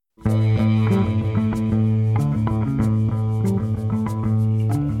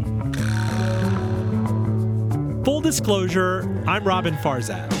disclosure, I'm Robin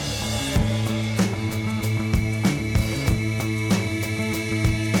Farzad.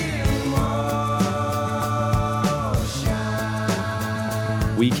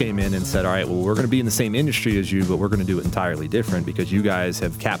 We came in and said, all right, well, we're going to be in the same industry as you, but we're going to do it entirely different because you guys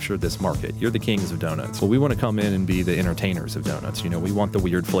have captured this market. You're the kings of donuts. Well, we want to come in and be the entertainers of donuts. You know, we want the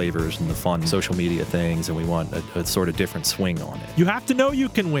weird flavors and the fun social media things, and we want a sort of different swing on it. You have to know you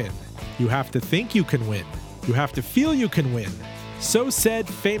can win. You have to think you can win. You have to feel you can win. So said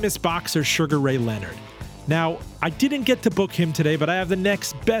famous boxer Sugar Ray Leonard. Now, I didn't get to book him today, but I have the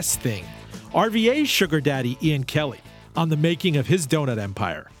next best thing. RVA's sugar daddy, Ian Kelly, on the making of his donut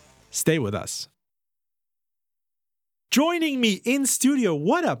empire. Stay with us. Joining me in studio,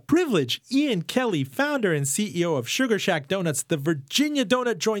 what a privilege, Ian Kelly, founder and CEO of Sugar Shack Donuts, the Virginia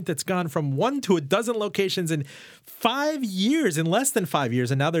donut joint that's gone from 1 to 12 locations in 5 years, in less than 5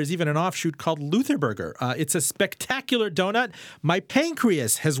 years, and now there's even an offshoot called Luther Burger. It's a spectacular donut. My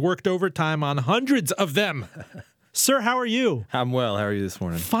pancreas has worked overtime on hundreds of them. Sir, how are you? I'm well. How are you this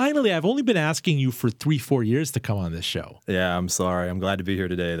morning? Finally, I've only been asking you for 3-4 years to come on this show. Yeah, I'm sorry. I'm glad to be here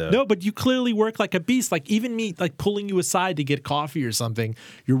today, though. No, but you clearly work like a beast. Like even me, like pulling you aside to get coffee or something,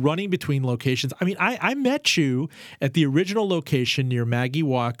 you're running between locations. I mean, I met you at the original location near Maggie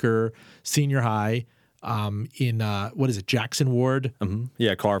Walker Senior High in, what is it, Jackson Ward? Mm-hmm.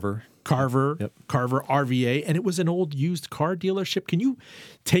 Yeah, Carver. Yep. Carver RVA, and it was an old used car dealership. Can you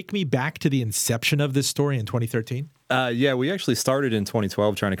take me back to the inception of this story in 2013? Yeah, we actually started in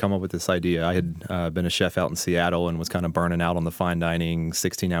 2012 trying to come up with this idea. I had been a chef out in Seattle and was kind of burning out on the fine dining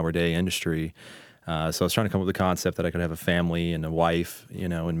 16-hour day industry. So I was trying to come up with a concept that I could have a family and a wife, you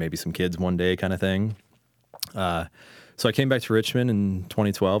know, and maybe some kids one day kind of thing. So I came back to Richmond in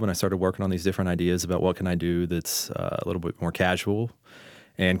 2012 and I started working on these different ideas about what can I do that's a little bit more casual.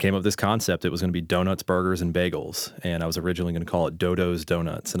 And came up with this concept. It was going to be donuts, burgers, and bagels. And I was originally going to call it Dodo's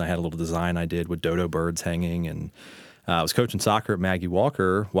Donuts. And I had a little design I did with dodo birds hanging. And I was coaching soccer at Maggie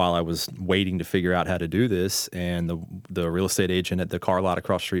Walker while I was waiting to figure out how to do this. And the real estate agent at the car lot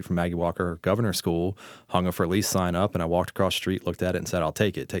across the street from Maggie Walker Governor School hung a for lease sign up. And I walked across the street, looked at it, and said, I'll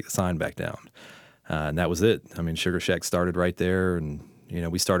take it. Take the sign back down. And that was it. I mean, Sugar Shack started right there. And, you know,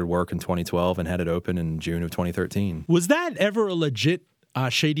 we started work in 2012 and had it open in June of 2013. Was that ever a legit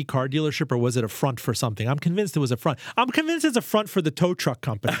shady car dealership, or was it a front for something? I'm convinced it was a front. I'm convinced it's a front for the tow truck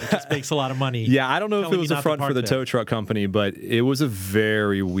company that just makes a lot of money. Yeah, I don't know if it was a front for the tow truck company, but it was a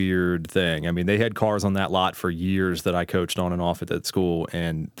very weird thing. I mean, they had cars on that lot for years that I coached on and off at that school,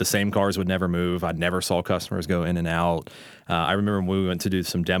 and the same cars would never move. I never saw customers go in and out. I remember when we went to do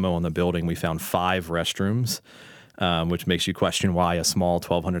some demo on the building, we found 5 restrooms. Which makes you question why a small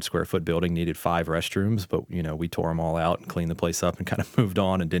 1,200 square foot building needed 5 restrooms. But, you know, we tore them all out and cleaned the place up and kind of moved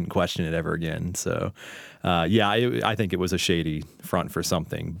on and didn't question it ever again. So, I think it was a shady front for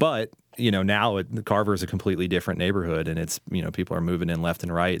something. But, you know, now Carver is a completely different neighborhood, and it's, you know, people are moving in left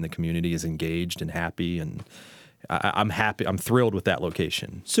and right, and the community is engaged and happy, and I'm happy. I'm thrilled with that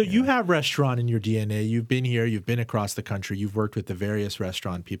location. So you have restaurant in your DNA. You've been here. You've been across the country. You've worked with the various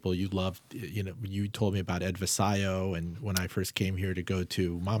restaurant people you loved. You know, you told me about Ed Vasayo, and when I first came here to go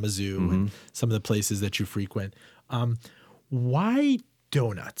to Mama Zoo and some of the places that you frequent. Why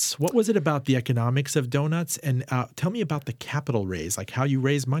donuts? What was it about the economics of donuts? And tell me about the capital raise, like how you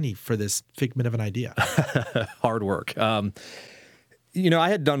raise money for this figment of an idea. Hard work. You know, I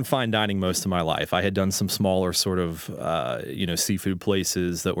had done fine dining most of my life. I had done some smaller sort of, seafood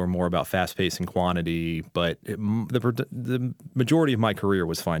places that were more about fast pace and quantity, but the majority of my career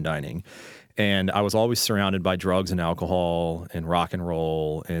was fine dining. And I was always surrounded by drugs and alcohol and rock and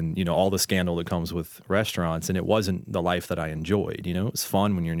roll and, you know, all the scandal that comes with restaurants. And it wasn't the life that I enjoyed. You know, it was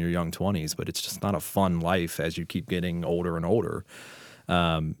fun when you're in your young 20s, but it's just not a fun life as you keep getting older and older.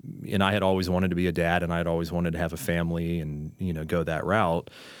 And I had always wanted to be a dad, and I had always wanted to have a family and, you know, go that route.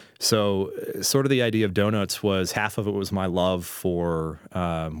 So sort of the idea of donuts was half of it was my love for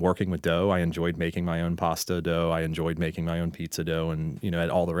working with dough. I enjoyed making my own pasta dough. I enjoyed making my own pizza dough. And, you know, at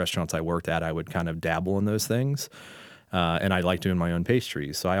all the restaurants I worked at, I would kind of dabble in those things. And I liked doing my own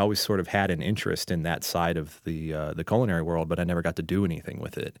pastries. So I always sort of had an interest in that side of the culinary world, but I never got to do anything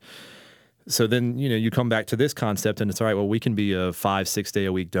with it. So then, you know, you come back to this concept and it's all right, well, we can be a 5-6 day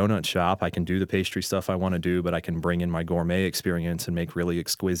a week donut shop. I can do the pastry stuff I want to do, but I can bring in my gourmet experience and make really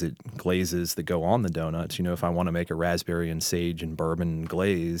exquisite glazes that go on the donuts. You know, if I want to make a raspberry and sage and bourbon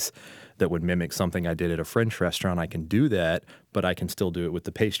glaze that would mimic something I did at a French restaurant, I can do that, but I can still do it with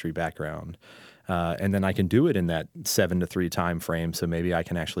the pastry background. And then I can do it in that 7 to 3 time frame. So maybe I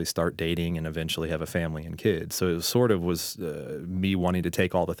can actually start dating and eventually have a family and kids. So it sort of was me wanting to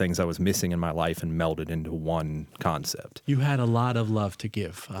take all the things I was missing in my life and meld it into one concept. You had a lot of love to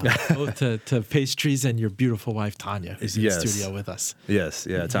give, both to pastries and your beautiful wife, Tanya, who's in the studio with us. Yes,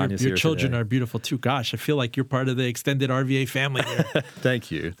 yeah, Tanya's here Your children today. are beautiful too. Gosh, I feel like you're part of the extended RVA family here.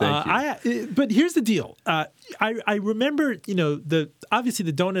 Thank you. But here's the deal. I remember, obviously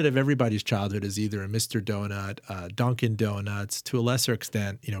the donut of everybody's childhood is either a Mr. Donut, Dunkin' Donuts, to a lesser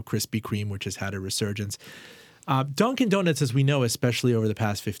extent, Krispy Kreme, which has had a resurgence. Dunkin' Donuts, as we know, especially over the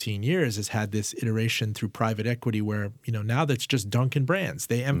past 15 years, has had this iteration through private equity where, now that's just Dunkin' brands.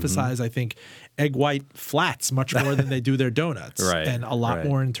 They emphasize, I think, egg white flats much more than they do their donuts, and a lot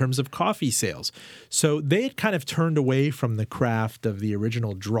more in terms of coffee sales. So they had kind of turned away from the craft of the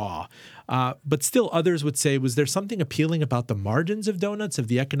original draw. But still, others would say, was there something appealing about the margins of donuts, of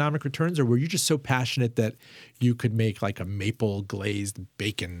the economic returns, or were you just so passionate that you could make like a maple glazed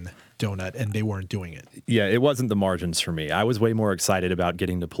bacon donut and they weren't doing it? Yeah, it wasn't the margins for me. I was way more excited about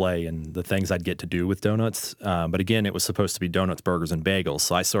getting to play and the things I'd get to do with donuts. But again, it was supposed to be donuts, burgers, and bagels.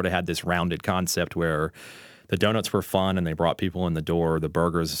 So I sort of had this rounded concept where the donuts were fun and they brought people in the door. The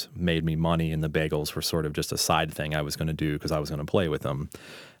burgers made me money and the bagels were sort of just a side thing I was going to do because I was going to play with them.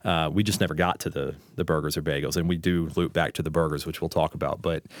 We just never got to the burgers or bagels, and we do loop back to the burgers, which we'll talk about.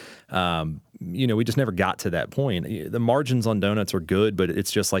 But, we just never got to that point. The margins on donuts are good, but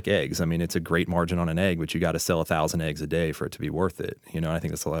it's just like eggs. I mean, it's a great margin on an egg, but you got to sell 1,000 eggs a day for it to be worth it. I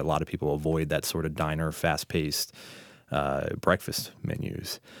think that's a lot of people avoid that sort of diner, fast-paced breakfast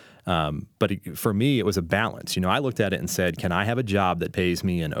menus. But for me, it was a balance. I looked at it and said, can I have a job that pays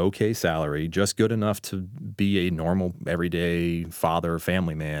me an okay salary, just good enough to be a normal, everyday father,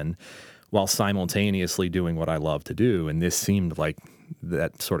 family man, while simultaneously doing what I love to do? And this seemed like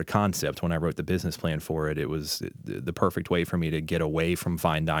that sort of concept. When I wrote the business plan for it, it was the perfect way for me to get away from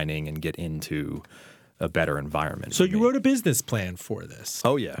fine dining and get into a better environment. So you wrote a business plan for this.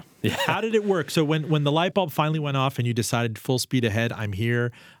 Oh, yeah. How did it work? So when the light bulb finally went off and you decided full speed ahead, I'm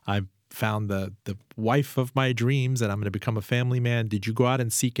here, I found the wife of my dreams and I'm going to become a family man. Did you go out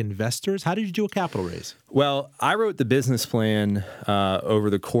and seek investors? How did you do a capital raise? Well, I wrote the business plan over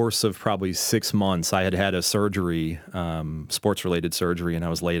the course of probably 6 months. I had a surgery, sports-related surgery, and I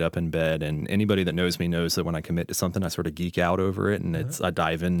was laid up in bed. And anybody that knows me knows that when I commit to something, I sort of geek out over it, and I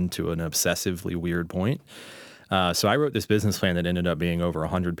dive into an obsessively weird point. So I wrote this business plan that ended up being over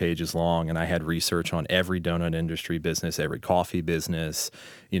 100 pages long, and I had research on every donut industry business, every coffee business,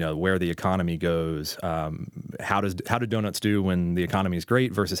 where the economy goes, how do donuts do when the economy is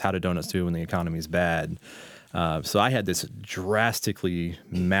great versus how do donuts do when the economy is bad. So I had this drastically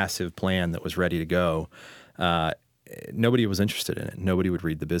massive plan that was ready to go. Nobody was interested in it. Nobody would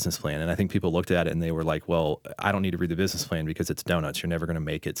read the business plan. And I think people looked at it and they were like, well, I don't need to read the business plan because it's donuts. You're never going to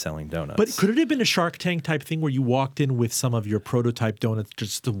make it selling donuts. But could it have been a Shark Tank type thing where you walked in with some of your prototype donuts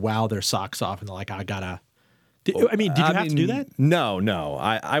just to wow their socks off and they're like, I gotta... Did you have to do that? No.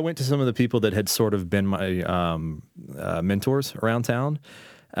 I went to some of the people that had sort of been my mentors around town.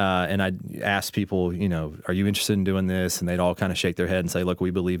 And I'd ask people, are you interested in doing this? And they'd all kind of shake their head and say, look,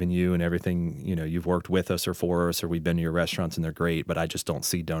 we believe in you and everything, you've worked with us or for us, or we've been to your restaurants and they're great, but I just don't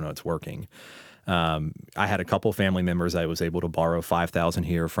see donuts working. I had a couple family members I was able to borrow $5,000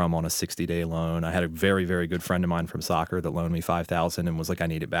 here from on a 60-day loan. I had a very, very good friend of mine from soccer that loaned me $5,000 and was like, I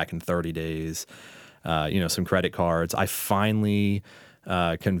need it back in 30 days. Some credit cards. I finally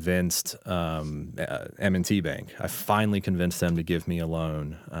convinced M&T Bank. I finally convinced them to give me a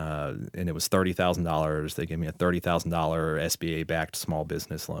loan, and it was $30,000. They gave me a $30,000 SBA-backed small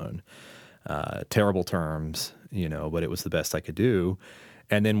business loan. Terrible terms, but it was the best I could do.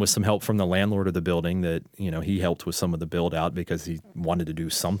 And then with some help from the landlord of the building that, he helped with some of the build out because he wanted to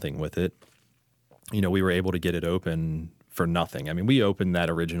do something with it. We were able to get it open for nothing. I mean, we opened that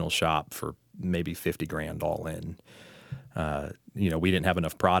original shop for maybe $50,000 all in. We didn't have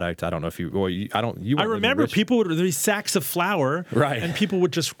enough product. I don't know if I remember people would, there'd be sacks of flour, right? And people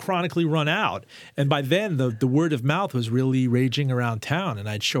would just chronically run out. And by then, the word of mouth was really raging around town. And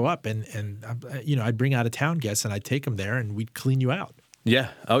I'd show up and I'd bring out of town guests and I'd take them there and we'd clean you out. Yeah.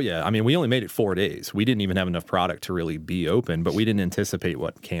 Oh, yeah. I mean, we only made it 4 days. We didn't even have enough product to really be open, but we didn't anticipate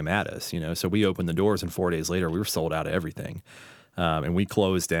what came at us, So we opened the doors, and 4 days later, we were sold out of everything. And we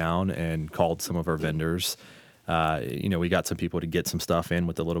closed down and called some of our vendors. We got some people to get some stuff in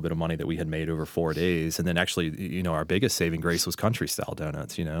with the little bit of money that we had made over 4 days. And then actually, our biggest saving grace was country style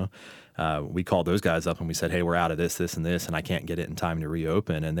donuts, We called those guys up and we said, hey, we're out of this, and this, and I can't get it in time to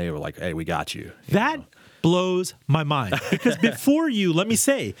reopen. And they were like, hey, we got you. blows my mind. Because before you, let me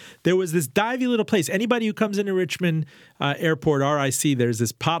say, there was this divey little place. Anybody who comes into Richmond Airport, RIC, there's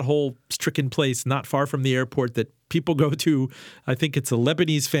this pothole-stricken place not far from the airport that people go to. I think it's a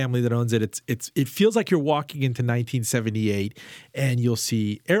Lebanese family that owns it. It feels like you're walking into 1978, and you'll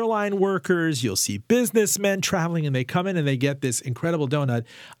see airline workers, you'll see businessmen traveling, and they come in and they get this incredible donut.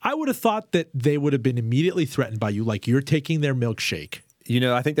 I would have thought that they would have been immediately threatened by you, like you're taking their milkshake. You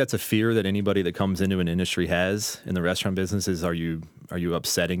know, I think that's a fear that anybody that comes into an industry has in the restaurant business is, are you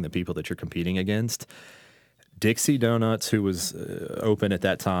upsetting the people that you're competing against? Dixie Donuts, who was open at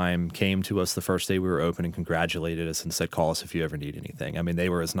that time, came to us the first day we were open and congratulated us and said, call us if you ever need anything. I mean, they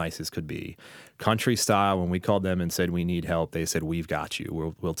were as nice as could be. Country Style, when we called them and said, we need help, they said, we've got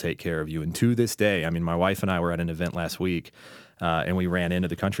you. We'll take care of you. And to this day, I mean, my wife and I were at an event last week, and we ran into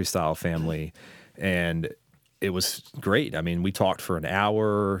the Country Style family, and it was great. I mean, we talked for an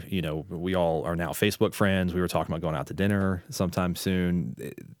hour. You know, we all are now Facebook friends. We were talking about going out to dinner sometime soon.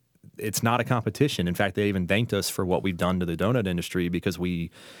 It's not a competition. In fact, they even thanked us for what we've done to the donut industry because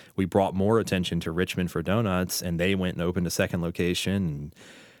we brought more attention to Richmond for donuts, and they went and opened a second location. And,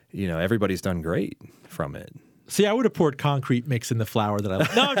 you know, everybody's done great from it. See, I would have poured concrete mix in the flour that I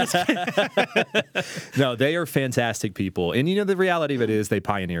like. No, I'm just kidding. No, they are fantastic people. And, you know, the reality of it is they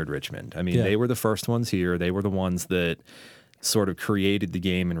pioneered Richmond. I mean, They were the first ones here. They were the ones that sort of created the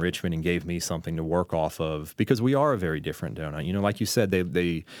game in Richmond and gave me something to work off of because we are a very different donut. You know, like you said,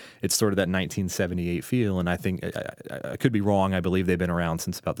 it's sort of that 1978 feel. And I think I could be wrong. I believe they've been around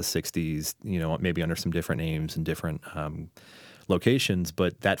since about the 60s, you know, maybe under some different names and different locations,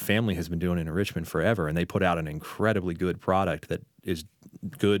 but that family has been doing it in Richmond forever, and they put out an incredibly good product that is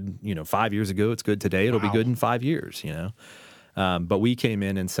good, you know, 5 years ago, it's good today, it'll be good in 5 years, you know. But we came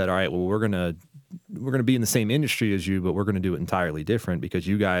in and said, all right, well, we're gonna be in the same industry as you, but we're gonna do it entirely different because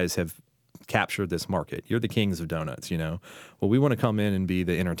you guys have captured this market. You're the kings of donuts, you know. Well, we want to come in and be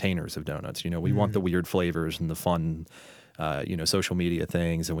the entertainers of donuts. You know, we want the weird flavors and the fun, you know, social media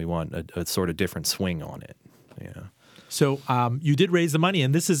things, and we want a sort of different swing on it, you know. So you did raise the money,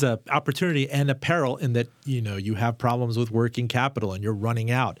 and this is an opportunity and a peril in that, you know, you have problems with working capital and you're running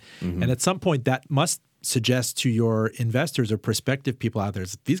out. Mm-hmm. And at some point that must suggest to your investors or prospective people out there,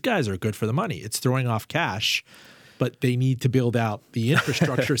 these guys are good for the money. It's throwing off cash, but they need to build out the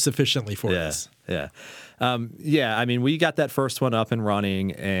infrastructure sufficiently for this. Yeah. I mean, we got that first one up and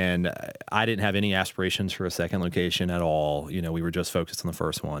running, and I didn't have any aspirations for a second location at all. You know, we were just focused on the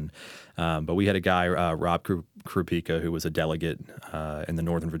first one. But we had a guy, Rob Krupika, who was a delegate in the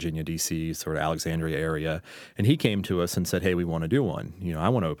Northern Virginia, D.C., sort of Alexandria area. And he came to us and said, hey, we want to do one. You know, I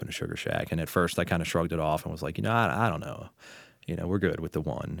want to open a Sugar Shack. And at first I kind of shrugged it off and was like, you know, I don't know. You know, we're good with the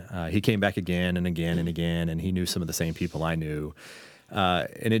one. He came back again and again and again, and he knew some of the same people I knew.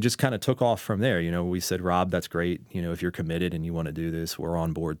 And it just kind of took off from there. You know, we said, Rob, that's great. You know, if you're committed and you want to do this, we're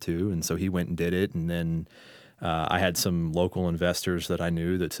on board too. And so he went and did it. And then I had some local investors that I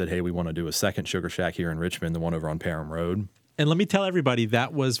knew that said, hey, we want to do a second Sugar Shack here in Richmond, the one over on Parham Road. And let me tell everybody,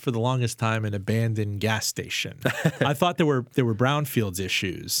 that was for the longest time an abandoned gas station. I thought there were brownfields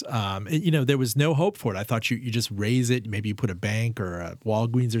issues. You know, there was no hope for it. I thought you just raise it, maybe you put a bank or a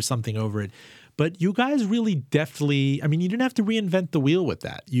Walgreens or something over it. But you guys really deftly, I mean, you didn't have to reinvent the wheel with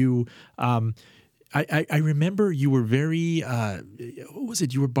that. You, I remember you were very, what was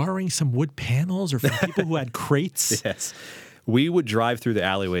it? You were borrowing some wood panels or from people who had crates? Yes. We would drive through the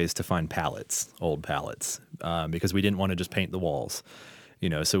alleyways to find pallets, old pallets, because we didn't want to just paint the walls. You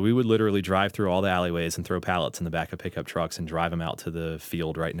know, so we would literally drive through all the alleyways and throw pallets in the back of pickup trucks and drive them out to the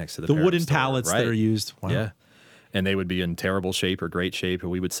field right next to the wooden store, pallets right? that are used. Wow. Yeah. And they would be in terrible shape or great shape,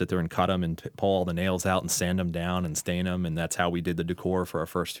 and we would sit there and cut them and pull all the nails out and sand them down and stain them, and that's how we did the decor for our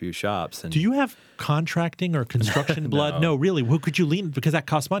first few shops. And do you have contracting or construction blood? No, really. Who could you lean? Because that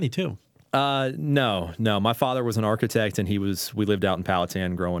costs money too. No. My father was an architect, and we lived out in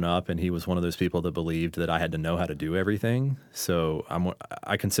Powhatan growing up, and he was one of those people that believed that I had to know how to do everything. So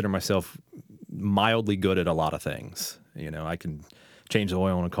I consider myself mildly good at a lot of things. You know, I can change the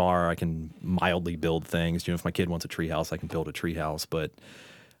oil in a car. I can mildly build things. You know, if my kid wants a treehouse, I can build a treehouse, but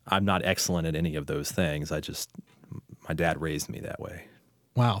I'm not excellent at any of those things. My dad raised me that way.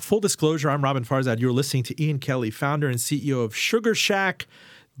 Wow. Full disclosure, I'm Robin Farzad. You're listening to Ian Kelly, founder and CEO of Sugar Shack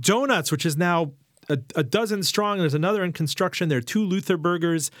Donuts, which is now a dozen strong. There's another in construction. There are 2 Luther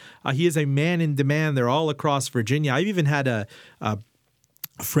Burgers. He is a man in demand. They're all across Virginia. I've even had a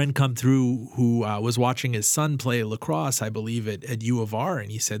a friend come through who was watching his son play lacrosse, I believe, at U of R,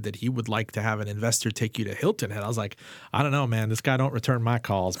 and he said that he would like to have an investor take you to Hilton Head. I was like, I don't know, man. This guy don't return my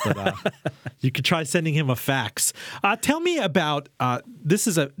calls, but you could try sending him a fax. Tell me about this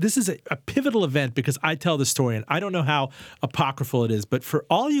is a pivotal event because I tell the story, and I don't know how apocryphal it is, but for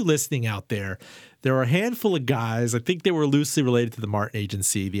all you listening out there, there are a handful of guys, I think they were loosely related to the Martin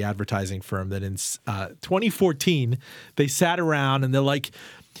Agency, the advertising firm, that in 2014, they sat around and they're like,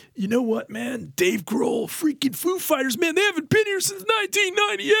 you know what, man? Dave Grohl, freaking Foo Fighters, man, they haven't been here since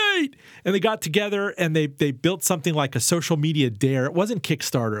 1998. And they got together and they built something like a social media dare. It wasn't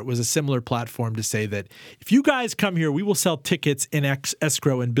Kickstarter. It was a similar platform to say that if you guys come here, we will sell tickets in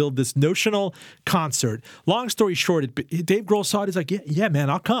escrow and build this notional concert. Long story short, Dave Grohl saw it. He's like, yeah, man,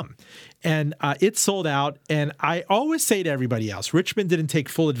 I'll come. And it sold out. And I always say to everybody else, Richmond didn't take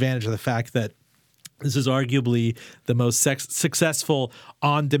full advantage of the fact that this is arguably the most successful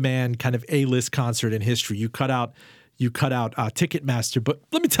on-demand kind of A-list concert in history. You cut out Ticketmaster. But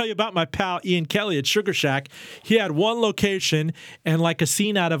let me tell you about my pal Ian Kelly at Sugar Shack. He had one location, and like a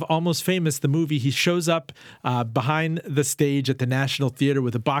scene out of Almost Famous, the movie, he shows up behind the stage at the National Theater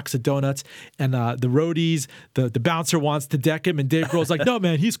with a box of donuts, and the roadies, the bouncer wants to deck him, and Dave Grohl's like, no,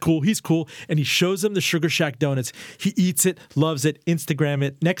 man, he's cool. And he shows him the Sugar Shack donuts. He eats it, loves it, Instagram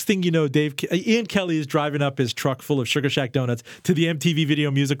it. Next thing you know, Ian Kelly is driving up his truck full of Sugar Shack donuts to the MTV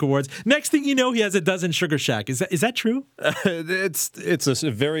Video Music Awards. Next thing you know, he has a dozen Sugar Shack. Is that true? It's a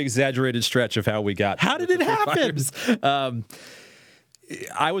very exaggerated stretch of how we got. How did it happen?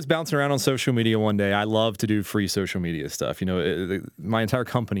 I was bouncing around on social media one day. I love to do free social media stuff. You know, my entire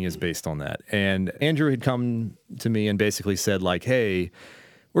company is based on that. And Andrew had come to me and basically said, like, hey,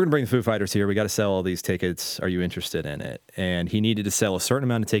 we're going to bring the Foo Fighters here. We got to sell all these tickets. Are you interested in it? And he needed to sell a certain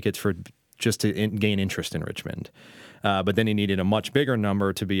amount of tickets just to gain interest in Richmond. But then he needed a much bigger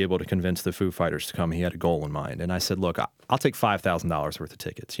number to be able to convince the Foo Fighters to come. He had a goal in mind. And I said, look, I'll take $5,000 worth of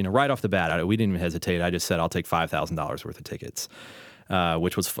tickets. You know, right off the bat, we didn't even hesitate. I just said, I'll take $5,000 worth of tickets,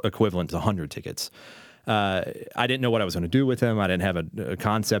 which was equivalent to 100 tickets. I didn't know what I was going to do with them. I didn't have a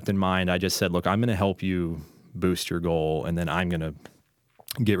concept in mind. I just said, look, I'm going to help you boost your goal, and then I'm going to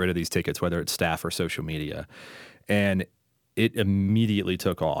get rid of these tickets, whether it's staff or social media. And it immediately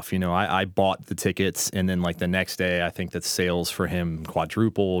took off. You know, I bought the tickets, and then like the next day, I think that sales for him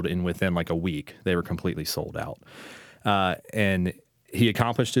quadrupled, and within like a week, they were completely sold out. And he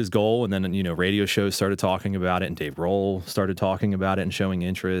accomplished his goal, and then, you know, radio shows started talking about it, and Dave Grohl started talking about it and showing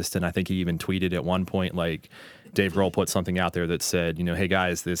interest. And I think he even tweeted at one point, like, Dave Grohl put something out there that said, you know, hey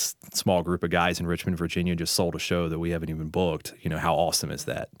guys, this small group of guys in Richmond, Virginia just sold a show that we haven't even booked. You know, how awesome is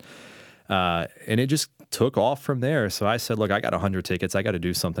that? And it just took off from there. So I said, look, I got 100 tickets. I got to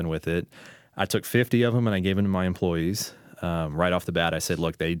do something with it. I took 50 of them and I gave them to my employees. Right off the bat, I said,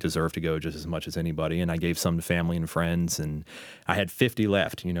 look, they deserve to go just as much as anybody. And I gave some to family and friends. And I had 50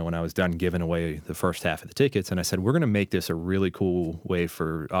 left, you know, when I was done giving away the first half of the tickets. And I said, we're going to make this a really cool way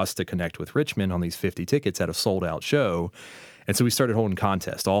for us to connect with Richmond on these 50 tickets at a sold out show. And so we started holding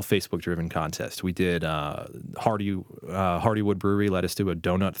contests, all Facebook-driven contests. We did Hardywood Brewery let us do a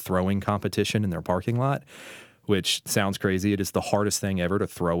donut throwing competition in their parking lot, which sounds crazy. It is the hardest thing ever to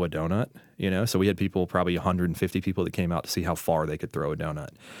throw a donut, you know? So we had people, probably 150 people that came out to see how far they could throw a donut.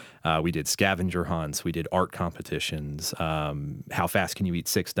 We did scavenger hunts. We did art competitions. How fast can you eat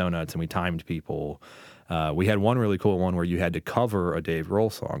 6 donuts? And we timed people. We had one really cool one where you had to cover a Dave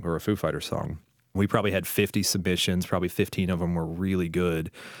Grohl song or a Foo Fighters song. We probably had 50 submissions, probably 15 of them were really good.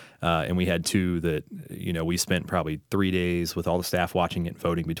 And we had 2 that, you know, we spent probably 3 days with all the staff watching it,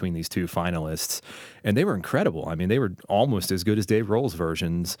 voting between these 2 finalists. And they were incredible. I mean, they were almost as good as Dave Grohl's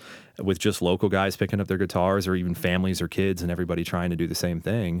versions, with just local guys picking up their guitars, or even families or kids and everybody trying to do the same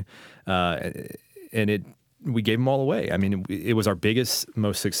thing. We gave them all away. I mean, it was our biggest,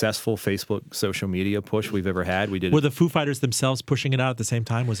 most successful Facebook social media push we've ever had. Were the Foo Fighters themselves pushing it out at the same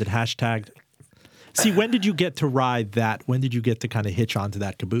time? Was it hashtagged? See, when did you get to ride that? When did you get to kind of hitch onto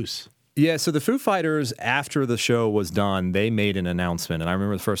that caboose? Yeah, so the Foo Fighters, after the show was done, they made an announcement. And I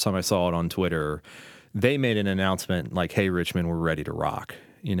remember the first time I saw it on Twitter, they made an announcement like, hey, Richmond, we're ready to rock.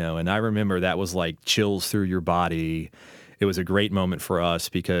 You know, and I remember that was like chills through your body. It was a great moment for us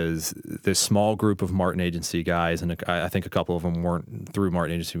because this small group of Martin Agency guys, and I think a couple of them weren't through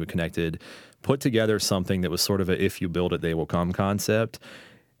Martin Agency but connected, put together something that was sort of a if you build it, they will come concept.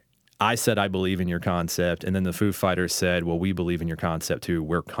 I said, I believe in your concept. And then the Foo Fighters said, well, we believe in your concept too.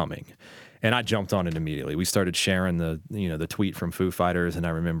 We're coming. And I jumped on it immediately. We started sharing the tweet from Foo Fighters, and I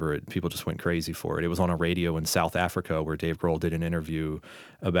remember it. People just went crazy for it. It was on a radio in South Africa where Dave Grohl did an interview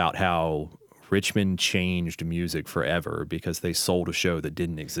about how Richmond changed music forever because they sold a show that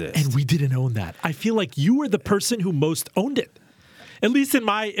didn't exist. And we didn't own that. I feel like you were the person who most owned it. At least in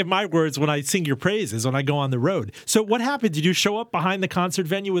my words, when I sing your praises, when I go on the road. So what happened? Did you show up behind the concert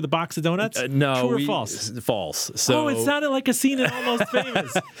venue with a box of donuts? No. True or false? False. So, it sounded like a scene in Almost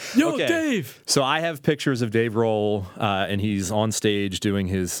Famous. Yo, okay. Dave. So I have pictures of Dave Grohl, and he's on stage doing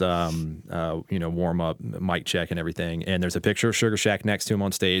his, warm up, mic check and everything. And there's a picture of Sugar Shack next to him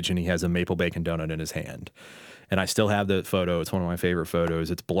on stage, and he has a maple bacon donut in his hand. And I still have the photo. It's one of my favorite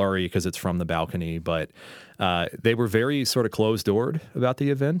photos. It's blurry because it's from the balcony, but they were very sort of closed-doored about the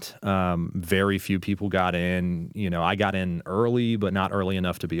event. Very few people got in. I got in early, but not early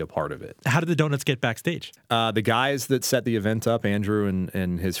enough to be a part of it. How did the donuts get backstage? The guys that set the event up, Andrew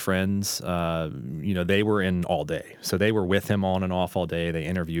and his friends, they were in all day. So they were with him on and off all day. They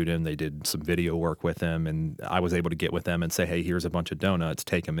interviewed him. They did some video work with him, and I was able to get with them and say, hey, here's a bunch of donuts.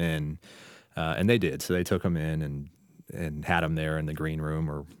 Take them in. And they did. So they took him in and had him there in the green room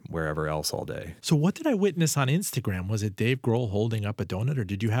or wherever else all day. So what did I witness on Instagram? Was it Dave Grohl holding up a donut, or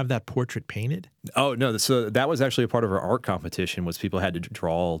did you have that portrait painted? Oh, no. So that was actually a part of our art competition, was people had to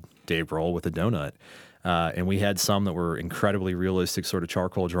draw Dave Grohl with a donut. And we had some that were incredibly realistic sort of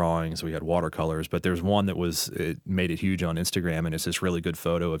charcoal drawings. We had watercolors, but there's one that it made it huge on Instagram, and it's this really good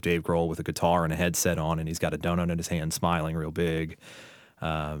photo of Dave Grohl with a guitar and a headset on, and he's got a donut in his hand smiling real big.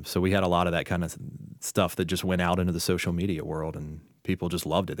 So we had a lot of that kind of stuff that just went out into the social media world, and people just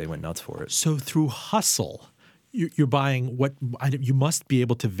loved it. They went nuts for it. So through hustle, you're buying you must be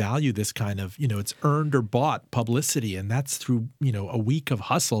able to value this kind of, it's earned or bought publicity, and that's through, a week of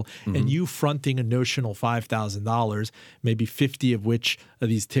hustle, and you fronting a notional $5,000, maybe 50 of which of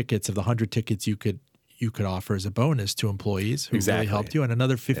these tickets, of the 100 tickets you could offer as a bonus to employees who really helped you, and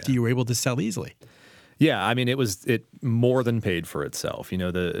another 50 you were able to sell easily. Yeah, I mean, it more than paid for itself.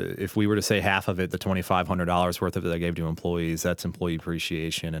 If we were to say half of it, the $2,500 worth of it I gave to employees, that's employee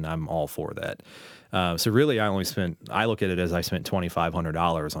appreciation, and I'm all for that. So really, I look at it as I spent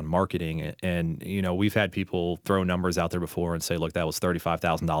 $2,500 on marketing, and we've had people throw numbers out there before and say, look, that was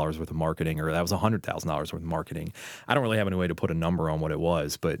 $35,000 worth of marketing, or that was $100,000 worth of marketing. I don't really have any way to put a number on what it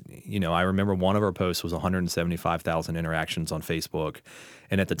was, but I remember one of our posts was 175,000 interactions on Facebook,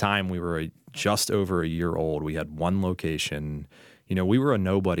 and at the time we were just over a year old. We had one location. We were a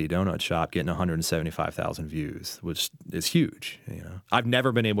nobody donut shop getting 175,000 views, which is huge. I've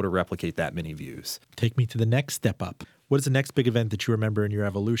never been able to replicate that many views. Take me to the next step up. What is the next big event that you remember in your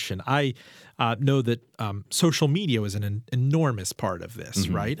evolution? I know that social media was an enormous part of this,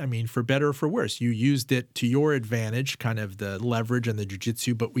 right? I mean, for better or for worse, you used it to your advantage, kind of the leverage and the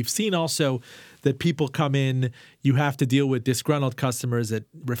jiu-jitsu. But we've seen also that people come in, you have to deal with disgruntled customers that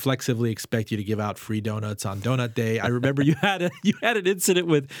reflexively expect you to give out free donuts on donut day. I remember you had an incident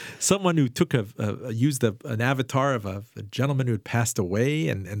with someone who used an avatar of a gentleman who had passed away,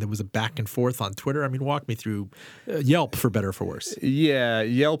 and there was a back and forth on Twitter. I mean, walk me through Yelp, for better or for worse. Yeah,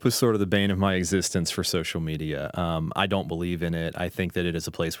 Yelp is sort of the bane of my existence for social media. I don't believe in it. I think that it is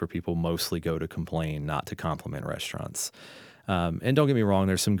a place where people mostly go to complain, not to compliment restaurants. And don't get me wrong,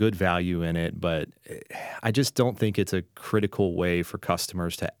 there's some good value in it, but I just don't think it's a critical way for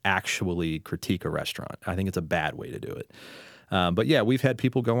customers to actually critique a restaurant. I think it's a bad way to do it. But yeah, we've had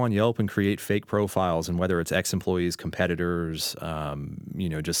people go on Yelp and create fake profiles, and whether it's ex-employees, competitors,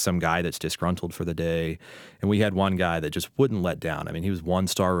 just some guy that's disgruntled for the day. And we had one guy that just wouldn't let down. I mean, he was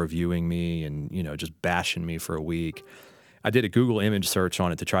 1-star reviewing me and, just bashing me for a week. I did a Google image search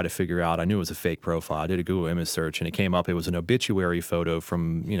on it to try to figure out. I knew it was a fake profile. I did a Google image search, and it came up. It was an obituary photo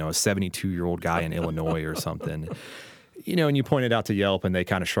from, a 72-year-old guy in Illinois or something. And you point it out to Yelp, and they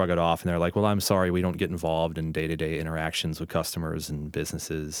kind of shrug it off, and they're like, well, I'm sorry, we don't get involved in day-to-day interactions with customers and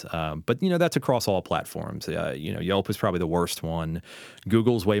businesses. But, that's across all platforms. Yelp is probably the worst one.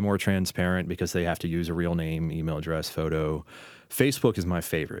 Google's way more transparent because they have to use a real name, email address, photo. Facebook is my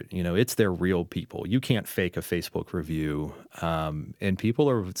favorite. It's their real people. You can't fake a Facebook review. And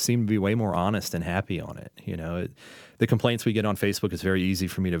people seem to be way more honest and happy on it. The complaints we get on Facebook, is very easy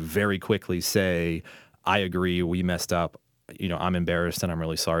for me to very quickly say, I agree, we messed up. I'm embarrassed and I'm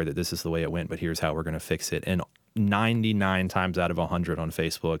really sorry that this is the way it went, but here's how we're going to fix it. And 99 times out of 100 on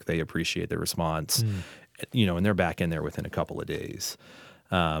Facebook, they appreciate the response, and they're back in there within a couple of days.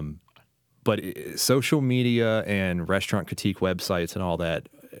 But social media and restaurant critique websites and all that,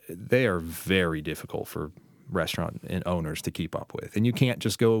 they are very difficult for restaurant and owners to keep up with. And you can't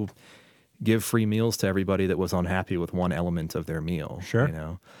just go give free meals to everybody that was unhappy with one element of their meal.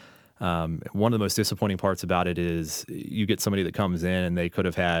 Sure. One of the most disappointing parts about it is you get somebody that comes in and they could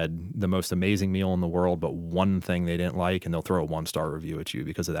have had the most amazing meal in the world, but one thing they didn't like, and they'll throw a 1-star review at you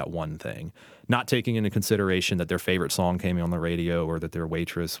because of that one thing, not taking into consideration that their favorite song came on the radio or that their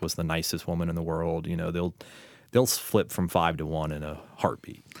waitress was the nicest woman in the world. They'll flip from 5 to 1 in a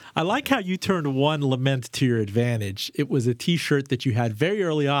heartbeat. I like how you turned one lament to your advantage. It was a T-shirt that you had very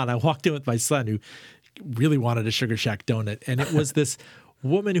early on. I walked in with my son who really wanted a Sugar Shack donut, and it was this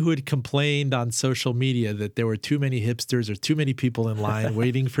woman who had complained on social media that there were too many hipsters or too many people in line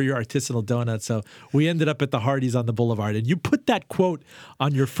waiting for your artisanal donut. So we ended up at the Hardee's on the Boulevard. And you put that quote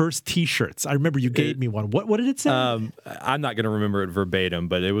on your first T-shirts. I remember you gave me one. What did it say? I'm not going to remember it verbatim,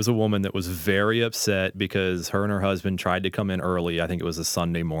 but it was a woman that was very upset because her and her husband tried to come in early. I think it was a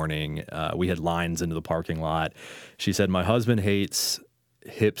Sunday morning. We had lines into the parking lot. She said, "My husband hates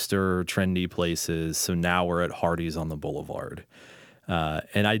hipster, trendy places, so now we're at Hardee's on the Boulevard."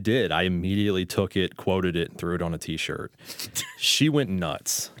 And I did. I immediately took it, quoted it, and threw it on a T-shirt. She went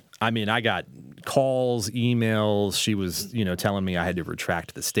nuts. I mean, I got calls, emails. She was, telling me I had to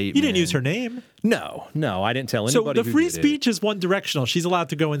retract the statement. You didn't use her name. No, I didn't tell anybody. So the free speech is one directional. She's allowed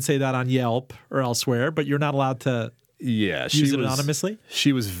to go and say that on Yelp or elsewhere, but you're not allowed to use it anonymously?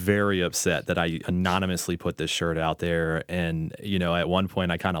 She was very upset that I anonymously put this shirt out there. And, at one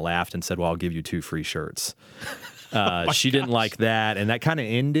point I kind of laughed and said, well, I'll give you 2 free shirts. She didn't like that, and that kind of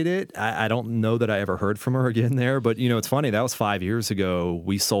ended it. I don't know that I ever heard from her again there, but it's funny. That was 5 years ago.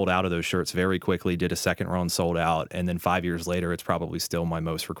 We sold out of those shirts very quickly, did a second run, sold out, and then 5 years later, it's probably still my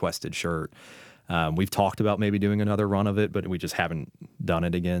most requested shirt. We've talked about maybe doing another run of it, but we just haven't done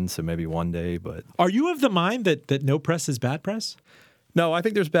it again, so maybe one day. But are you of the mind that no press is bad press? No, I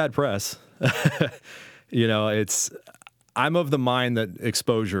think there's bad press. I'm of the mind that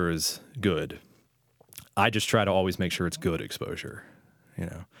exposure is good. I just try to always make sure it's good exposure,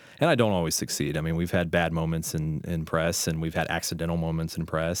 and I don't always succeed. I mean, we've had bad moments in press, and we've had accidental moments in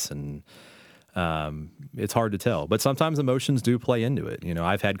press, and it's hard to tell. But sometimes emotions do play into it.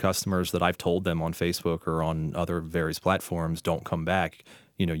 I've had customers that I've told them on Facebook or on other various platforms, don't come back.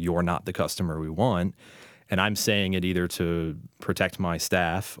 You're not the customer we want. And I'm saying it either to protect my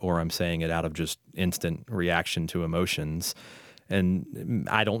staff or I'm saying it out of just instant reaction to emotions. And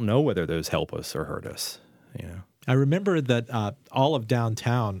I don't know whether those help us or hurt us. I remember that all of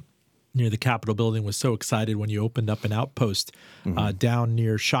downtown near the Capitol building was so excited when you opened up an outpost down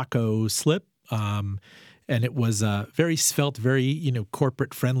near Shaco Slip. And it was felt very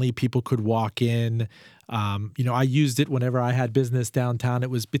corporate friendly. People could walk in. I used it whenever I had business downtown. It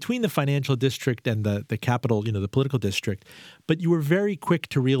was between the financial district and the Capitol, the political district. But you were very quick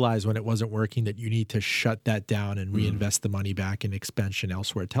to realize when it wasn't working that you need to shut that down and reinvest the money back in expansion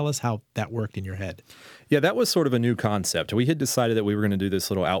elsewhere. Tell us how that worked in your head. Yeah, that was sort of a new concept. We had decided that we were going to do this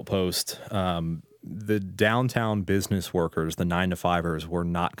little outpost. The downtown business workers, the 9-to-5ers, were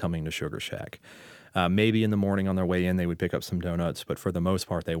not coming to Sugar Shack. Maybe in the morning on their way in, they would pick up some donuts, but for the most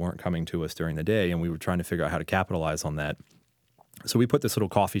part, they weren't coming to us during the day, and we were trying to figure out how to capitalize on that. So we put this little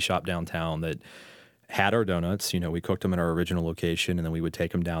coffee shop downtown that had our donuts. We cooked them at our original location, and then we would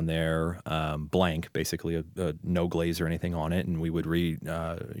take them down there blank, basically no glaze or anything on it, and we would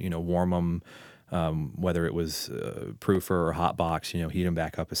warm them, whether it was proofer or hot box, heat them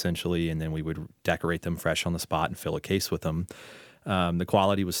back up essentially, and then we would decorate them fresh on the spot and fill a case with them. The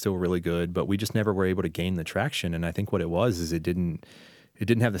quality was still really good, but we just never were able to gain the traction. And I think what it was is it didn't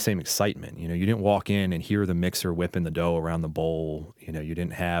have the same excitement. You didn't walk in and hear the mixer whipping the dough around the bowl. You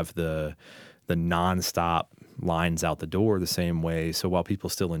didn't have the nonstop lines out the door the same way. So while people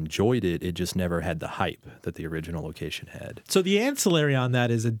still enjoyed it, it just never had the hype that the original location had. So the ancillary on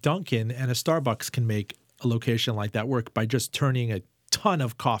that is a Dunkin' and a Starbucks can make a location like that work by just turning a ton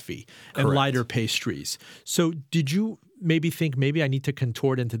of coffee and lighter pastries. So did you maybe think maybe I need to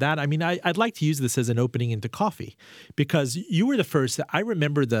contort into that? I mean, I'd like to use this as an opening into coffee because you were the first. I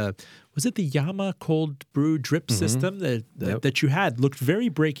remember was it the Yama cold brew drip system that you had looked very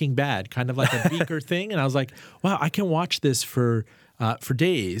Breaking Bad, kind of like a beaker thing. And I was like, wow, I can watch this for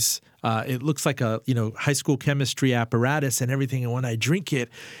days. It looks like a high school chemistry apparatus and everything. And when I drink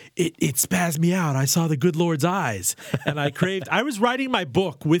it spazzed me out. I saw the good Lord's eyes, and I was writing my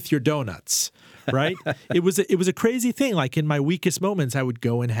book with your donuts. Right? It was a crazy thing. Like in my weakest moments, I would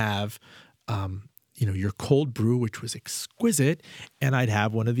go and have, your cold brew, which was exquisite, and I'd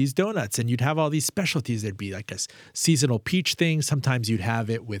have one of these donuts, and you'd have all these specialties. There'd be like a seasonal peach thing. Sometimes you'd have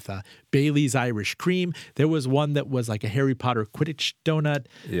it with Bailey's Irish cream. There was one that was like a Harry Potter Quidditch donut.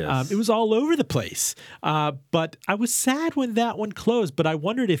 Yes. It was all over the place. But I was sad when that one closed, but I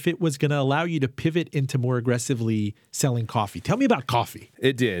wondered if it was going to allow you to pivot into more aggressively selling coffee. Tell me about coffee.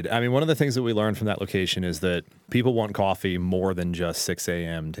 It did. I mean, one of the things that we learned from that location is that people want coffee more than just 6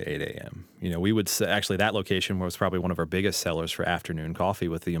 a.m. to 8 a.m. We would say, actually, that location was probably one of our biggest sellers for afternoon coffee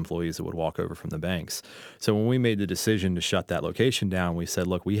with the employees that would walk over from the banks. So when we made the decision to shut that location down, we said,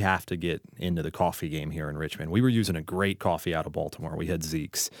 look, we have to get into the coffee game here in Richmond. We were using a great coffee out of Baltimore. We had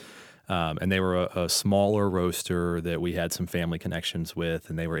Zeke's. And they were a smaller roaster that we had some family connections with,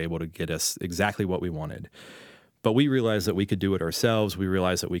 and they were able to get us exactly what we wanted. But we realized that we could do it ourselves. We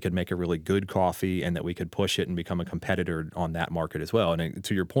realized that we could make a really good coffee and that we could push it and become a competitor on that market as well. And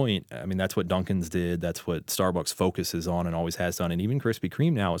to your point, I mean, that's what Dunkin's did. That's what Starbucks focuses on and always has done. And even Krispy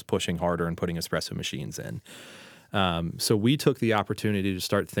Kreme now is pushing harder and putting espresso machines in. So we took the opportunity to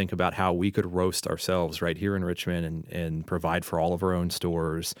start to think about how we could roast ourselves right here in Richmond and provide for all of our own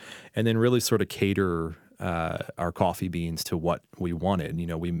stores, and then really sort of cater our coffee beans to what we wanted.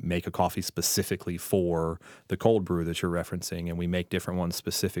 We make a coffee specifically for the cold brew that you're referencing, and we make different ones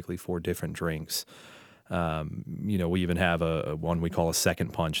specifically for different drinks. We even have a one we call a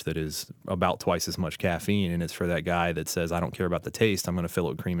second punch that is about twice as much caffeine, and it's for that guy that says, I don't care about the taste, I'm going to fill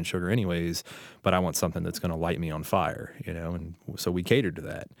it with cream and sugar anyways, but I want something that's going to light me on fire, and so we catered to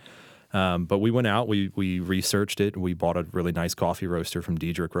that. But we went out, we researched it, we bought a really nice coffee roaster from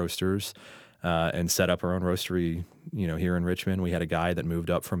Diedrich Roasters, and set up our own roastery, here in Richmond. We had a guy that moved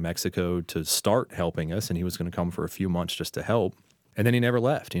up from Mexico to start helping us, and he was going to come for a few months just to help. And then he never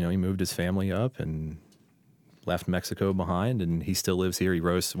left. He moved his family up and left Mexico behind, and he still lives here. He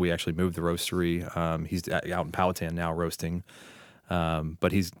roasts. We actually moved the roastery. He's out in Powhatan now roasting,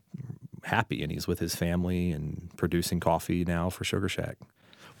 but he's happy, and he's with his family and producing coffee now for Sugar Shack.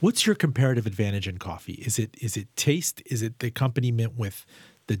 What's your comparative advantage in coffee? Is it taste? Is it the accompaniment with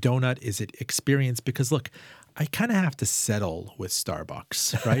the donut? Is it experience? Because look, I kind of have to settle with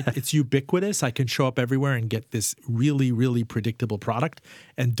Starbucks, right? It's ubiquitous. I can show up everywhere and get this really, really predictable product.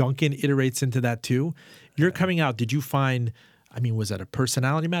 And Dunkin' iterates into that too. You're coming out. Did you find, was that a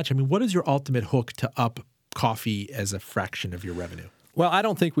personality match? What is your ultimate hook to up coffee as a fraction of your revenue? Well, I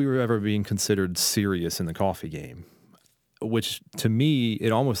don't think we were ever being considered serious in the coffee game, which to me,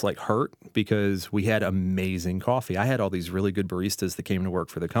 it almost hurt because we had amazing coffee. I had all these really good baristas that came to work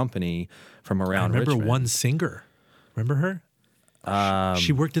for the company from around Richmond. I remember one singer. Remember her?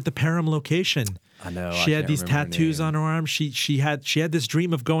 She worked at the Parham location. I know. She had these tattoos on her arm. She had this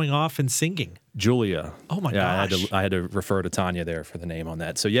dream of going off and singing. Julia. Oh my gosh. I had to refer to Tanya there for the name on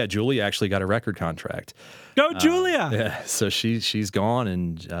that. So yeah, Julia actually got a record contract. Go Julia! Yeah. So she's gone,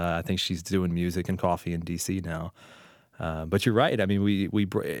 and I think she's doing music and coffee in DC now. But you're right. We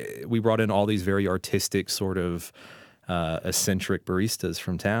brought in all these very artistic sort of eccentric baristas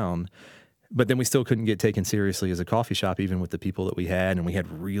from town, but then we still couldn't get taken seriously as a coffee shop, even with the people that we had. And we had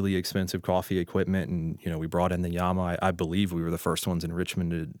really expensive coffee equipment, and we brought in the Yama. I believe we were the first ones in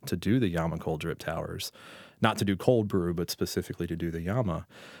Richmond to do the Yama cold drip towers, not to do cold brew, but specifically to do the Yama.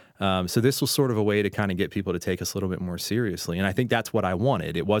 So this was sort of a way to kind of get people to take us a little bit more seriously. And I think that's what I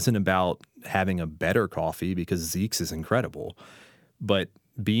wanted. It wasn't about having a better coffee, because Zeke's is incredible, but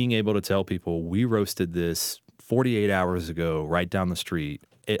being able to tell people we roasted this 48 hours ago right down the street.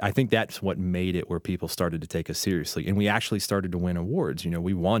 I think that's what made it where people started to take us seriously. And we actually started to win awards.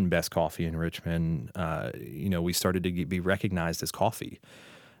 We won Best Coffee in Richmond. We started to be recognized as coffee,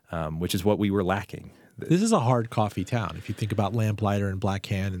 which is what we were lacking. This is a hard coffee town. If you think about Lamplighter and Black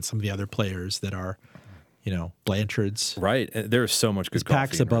Hand and some of the other players that are, Blanchard's. Right. There's so much good coffee.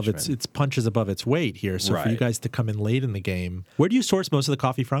 Packs above its punches above its weight here. So right. For you guys to come in late in the game, where do you source most of the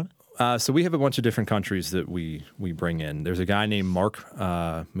coffee from? So we have a bunch of different countries that we bring in. There's a guy named Mark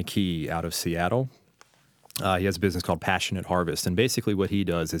McKee out of Seattle. He has a business called Passionate Harvest, and basically what he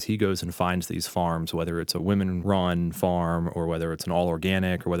does is he goes and finds these farms, whether it's a women-run farm or whether it's an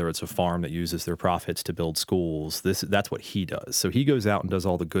all-organic or whether it's a farm that uses their profits to build schools. That's what he does. So he goes out and does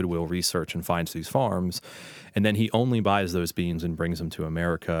all the goodwill research and finds these farms, and then he only buys those beans and brings them to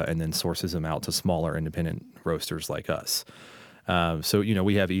America and then sources them out to smaller independent roasters like us. So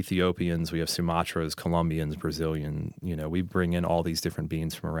we have Ethiopians, we have Sumatras, Colombians, Brazilian. We bring in all these different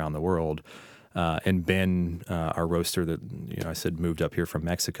beans from around the world. And Ben, our roaster that I said moved up here from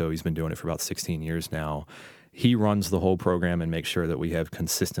Mexico, he's been doing it for about 16 years now. He runs the whole program and makes sure that we have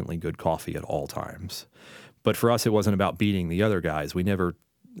consistently good coffee at all times. But for us, it wasn't about beating the other guys. We never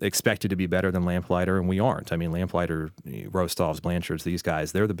expected to be better than Lamplighter, and we aren't. I mean, Lamplighter, Rostovs, Blanchards, these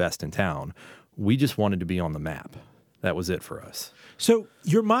guys, they're the best in town. We just wanted to be on the map. That was it for us. So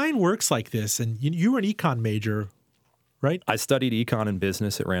your mind works like this, and you were an econ major, right? I studied econ and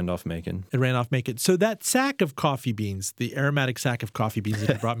business at Randolph-Macon. At Randolph-Macon. So that sack of coffee beans, the aromatic sack of coffee beans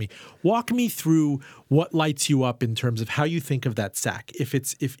that you brought me, walk me through what lights you up in terms of how you think of that sack. If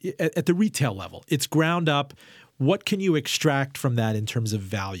at the retail level, it's ground up, what can you extract from that in terms of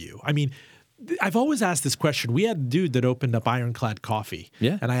value? I mean, I've always asked this question. We had a dude that opened up Ironclad Coffee.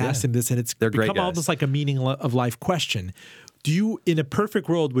 Yeah, and I asked him this, and it's become almost like a meaning of life question. Do you, in a perfect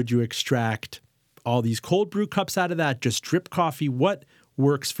world, would you extract all these cold brew cups out of that, just drip coffee? What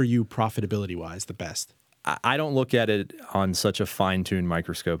works for you profitability-wise the best? I don't look at it on such a fine-tuned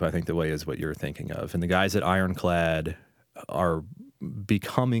microscope, I think, the way is what you're thinking of. And the guys at Ironclad are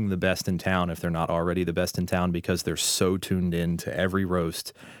becoming the best in town, if they're not already the best in town, because they're so tuned in to every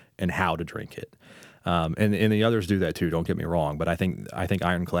roast and how to drink it. And the others do that too, don't get me wrong, but I think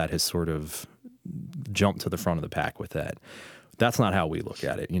Ironclad has sort of jumped to the front of the pack with that. That's not how we look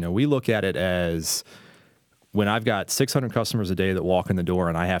at it. We look at it as when I've got 600 customers a day that walk in the door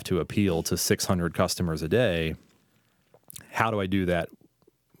and I have to appeal to 600 customers a day, how do I do that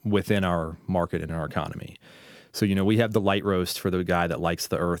within our market and our economy? So, we have the light roast for the guy that likes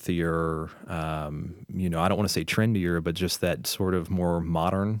the earthier, I don't want to say trendier, but just that sort of more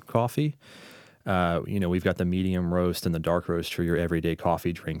modern coffee. We've got the medium roast and the dark roast for your everyday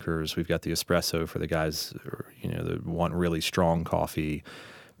coffee drinkers. We've got the espresso for the guys, that want really strong coffee.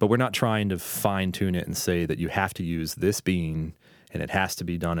 But we're not trying to fine tune it and say that you have to use this bean and it has to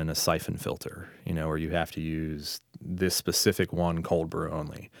be done in a siphon filter, or you have to use this specific one cold brew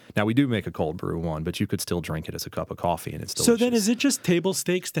only. Now, we do make a cold brew one, but you could still drink it as a cup of coffee, and it's delicious. So then is it just table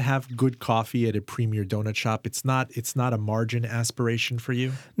stakes to have good coffee at a premier donut shop? It's not a margin aspiration for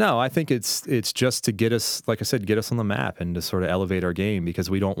you? No, I think it's just to get us, like I said, get us on the map and to sort of elevate our game, because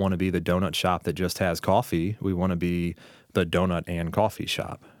we don't want to be the donut shop that just has coffee. We want to be the donut and coffee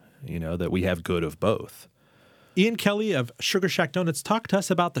shop, that we have good of both. Ian Kelly of Sugar Shack Donuts, talk to us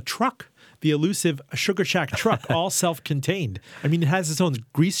about the truck, the elusive Sugar Shack truck, all self-contained. I mean, it has its own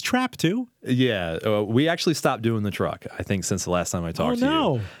grease trap, too? Yeah. We actually stopped doing the truck, I think, since the last time I talked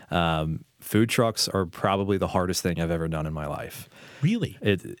to you. Food trucks are probably the hardest thing I've ever done in my life. Really?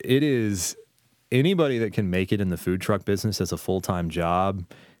 It is. Anybody that can make it in the food truck business as a full-time job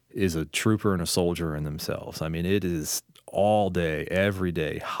is a trooper and a soldier in themselves. I mean, it is all day, every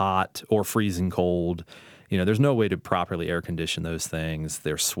day, hot or freezing cold. There's no way to properly air condition those things.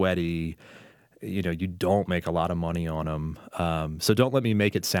 They're sweaty. You don't make a lot of money on them. So don't let me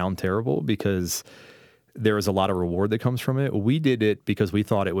make it sound terrible, because there is a lot of reward that comes from it. We did it because we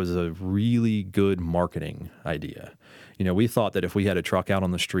thought it was a really good marketing idea. We thought that if we had a truck out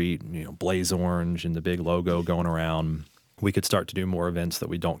on the street, blaze orange and the big logo going around, we could start to do more events that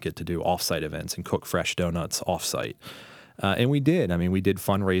we don't get to do, off-site events, and cook fresh donuts off-site. And we did. I mean, we did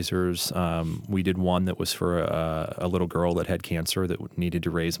fundraisers. We did one that was for a little girl that had cancer that needed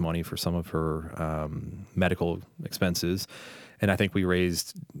to raise money for some of her medical expenses. And I think we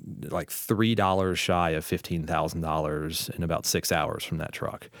raised like $3 shy of $15,000 in about 6 hours from that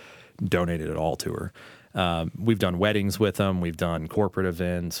truck. Donated it all to her. We've done weddings with them. We've done corporate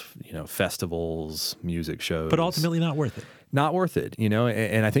events, festivals, music shows. But ultimately not worth it. Not worth it,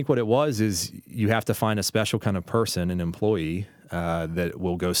 and I think what it was is you have to find a special kind of person, an employee, that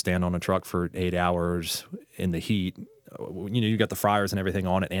will go stand on a truck for 8 hours in the heat. You got the fryers and everything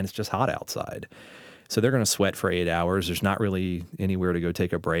on it, and it's just hot outside. So they're going to sweat for 8 hours. There's not really anywhere to go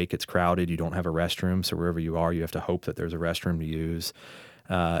take a break. It's crowded. You don't have a restroom. So wherever you are, you have to hope that there's a restroom to use.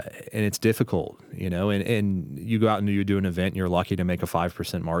 And it's difficult, and you go out and you do an event and you're lucky to make a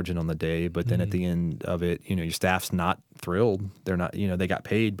 5% margin on the day. But then at the end of it, your staff's not thrilled. They're not, they got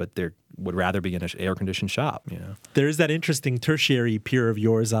paid, but they would rather be in an air conditioned shop, There's that interesting tertiary peer of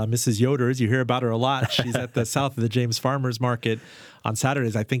yours, Mrs. Yoders. You hear about her a lot. She's at the south of the James Farmers Market on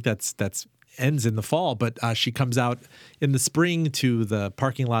Saturdays. I think that's ends in the fall, but she comes out in the spring to the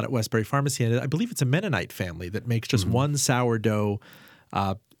parking lot at Westbury Pharmacy. And I believe it's a Mennonite family that makes just one sourdough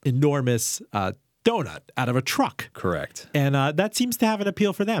enormous donut out of a truck. Correct. And that seems to have an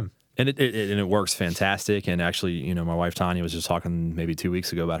appeal for them. And it works fantastic. And actually, my wife Tanya was just talking maybe 2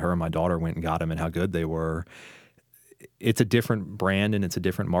 weeks ago about her and my daughter went and got them and how good they were. It's a different brand and it's a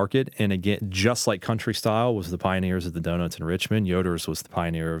different market. And again, just like Country Style was the pioneers of the donuts in Richmond, Yoder's was the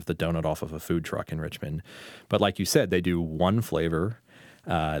pioneer of the donut off of a food truck in Richmond. But like you said, they do one flavor.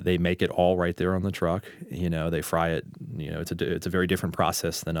 They make it all right there on the truck. They fry it. It's a very different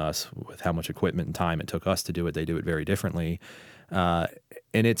process than us with how much equipment and time it took us to do it. They do it very differently.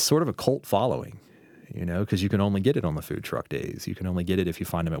 And it's sort of a cult following, because you can only get it on the food truck days. You can only get it if you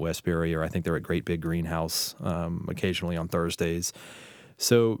find them at Westbury, or I think they're at Great Big Greenhouse occasionally on Thursdays.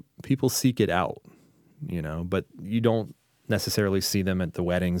 So people seek it out, but you don't necessarily see them at the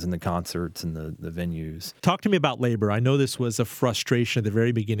weddings and the concerts and the venues. Talk to me about labor. I know this was a frustration at the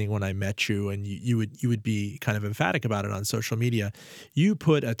very beginning when I met you, and you would be kind of emphatic about it on social media. You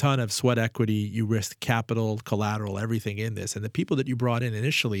put a ton of sweat equity, you risked capital, collateral, everything in this. And the people that you brought in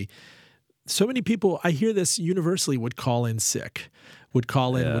initially, so many people, I hear this universally, would call in sick, would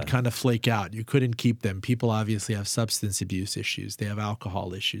kind of flake out. You couldn't keep them. People obviously have substance abuse issues. They have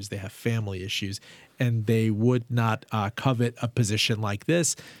alcohol issues. They have family issues. And they would not covet a position like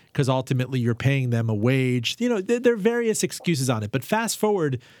this because ultimately you're paying them a wage. There are various excuses on it. But fast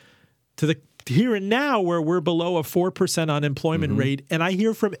forward to the here and now where we're below a 4% unemployment rate. And I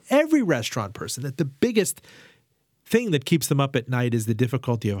hear from every restaurant person that the biggest thing that keeps them up at night is the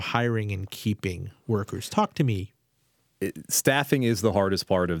difficulty of hiring and keeping workers. Talk to me. Staffing is the hardest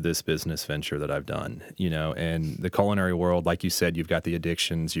part of this business venture that I've done, and the culinary world, like you said, you've got the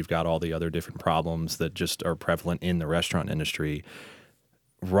addictions, you've got all the other different problems that just are prevalent in the restaurant industry.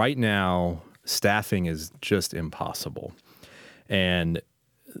 Right now, staffing is just impossible. And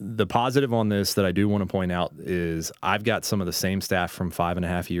the positive on this that I do want to point out is I've got some of the same staff from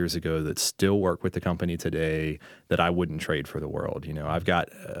 5.5 years ago that still work with the company today that I wouldn't trade for the world. I've got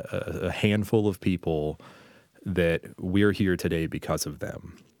a handful of people that we're here today because of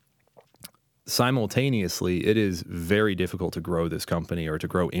them. Simultaneously, it is very difficult to grow this company or to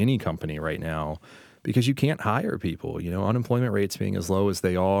grow any company right now because you can't hire people. Unemployment rates being as low as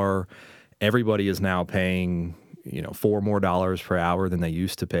they are, everybody is now paying, $4 more per hour than they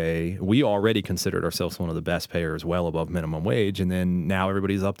used to pay. We already considered ourselves one of the best payers, well above minimum wage, and then now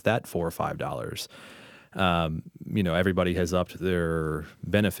everybody's up to that $4 or $5. Everybody has upped their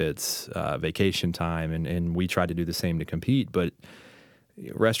benefits, vacation time, and we try to do the same to compete. But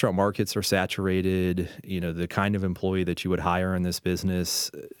restaurant markets are saturated. The kind of employee that you would hire in this business,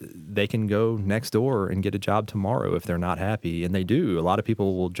 they can go next door and get a job tomorrow if they're not happy, and they do. A lot of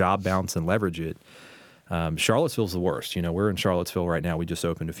people will job bounce and leverage it. Charlottesville's the worst. We're in Charlottesville right now. We just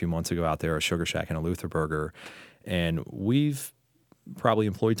opened a few months ago out there, a Sugar Shack and a Luther Burger, and we've probably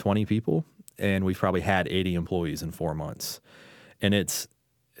employed 20 people. And we've probably had 80 employees in 4 months. And it's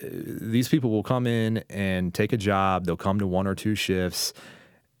these people will come in and take a job. They'll come to 1 or 2 shifts,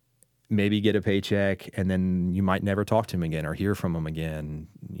 maybe get a paycheck, and then you might never talk to them again or hear from them again.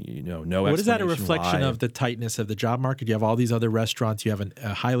 No. What is that a reflection why. of the tightness of the job market? You have all these other restaurants. You have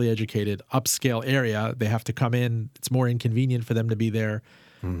a highly educated, upscale area. They have to come in. It's more inconvenient for them to be there.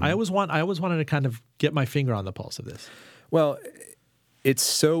 I always wanted to kind of get my finger on the pulse of this. Well, it's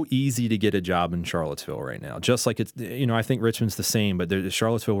so easy to get a job in Charlottesville right now. Just like it's, I think Richmond's the same, but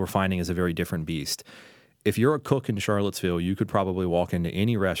Charlottesville we're finding is a very different beast. If you're a cook in Charlottesville, you could probably walk into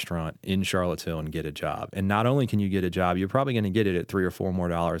any restaurant in Charlottesville and get a job. And not only can you get a job, you're probably going to get it at $3 or $4 more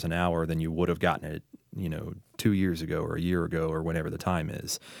an hour than you would have gotten it, 2 years ago or a year ago or whenever the time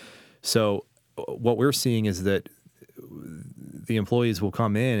is. So what we're seeing is that the employees will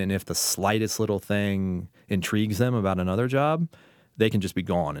come in, and if the slightest little thing intrigues them about another job, they can just be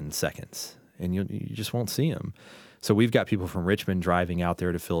gone in seconds, and you just won't see them. So we've got people from Richmond driving out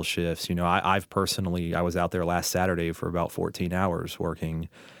there to fill shifts. I was out there last Saturday for about 14 hours working.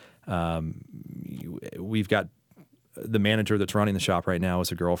 We've got the manager that's running the shop right now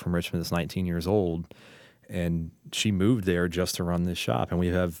is a girl from Richmond that's 19 years old, and she moved there just to run this shop. And we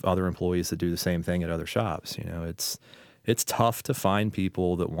have other employees that do the same thing at other shops. It's tough to find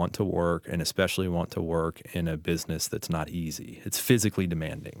people that want to work, and especially want to work in a business that's not easy. It's physically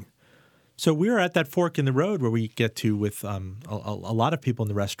demanding. So we're at that fork in the road where we get to with a lot of people in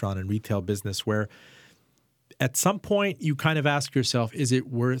the restaurant and retail business where at some point you kind of ask yourself, is it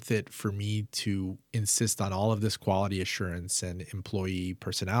worth it for me to insist on all of this quality assurance and employee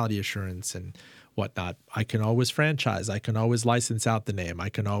personality assurance and whatnot? I can always franchise. I can always license out the name. I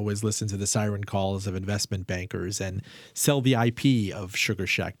can always listen to the siren calls of investment bankers and sell the IP of Sugar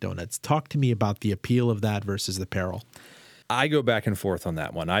Shack Donuts. Talk to me about the appeal of that versus the peril. I go back and forth on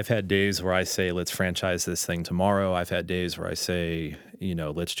that one. I've had days where I say, let's franchise this thing tomorrow. I've had days where I say,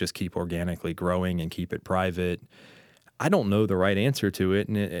 let's just keep organically growing and keep it private. I don't know the right answer to it.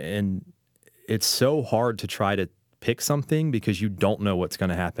 And it's so hard to try to pick something because you don't know what's going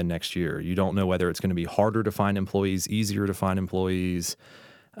to happen next year. You don't know whether it's going to be harder to find employees, easier to find employees.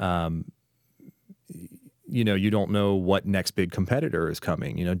 You don't know what next big competitor is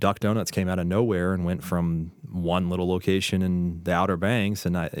coming. Duck Donuts came out of nowhere and went from one little location in the Outer Banks,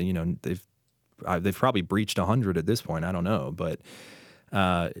 and they've probably breached 100 at this point. I don't know, but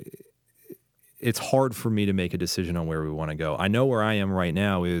it's hard for me to make a decision on where we want to go. I know where I am right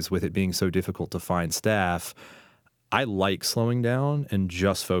now is with it being so difficult to find staff. I like slowing down and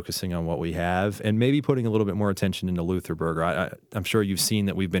just focusing on what we have and maybe putting a little bit more attention into Luther Burger. I'm sure you've seen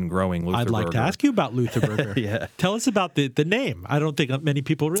that we've been growing Luther Burger. I'd like to ask you about Luther Burger. Yeah. Tell us about the name. I don't think many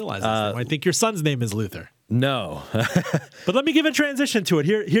people realize this. I think your son's name is Luther. No. But let me give a transition to it.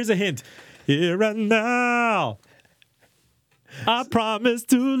 Here's a hint. Here and now, I promise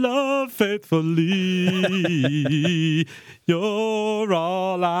to love faithfully. You're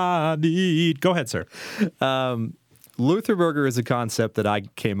all I need. Go ahead, sir. Luther Burger is a concept that I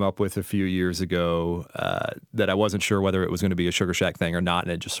came up with a few years ago that I wasn't sure whether it was going to be a Sugar Shack thing or not,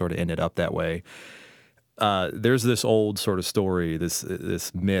 and it just sort of ended up that way. There's this old sort of story,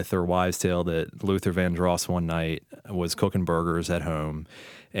 this myth or wise tale that Luther Vandross one night was cooking burgers at home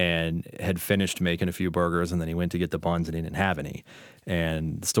and had finished making a few burgers, and then he went to get the buns and he didn't have any.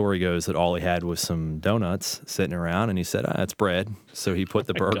 And the story goes that all he had was some donuts sitting around, and he said, it's bread. So he put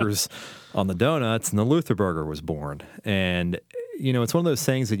the burgers on the donuts, and the Luther Burger was born. And, you know, it's one of those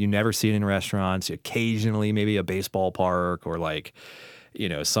things that you never see in restaurants. Occasionally, maybe a baseball park or like, you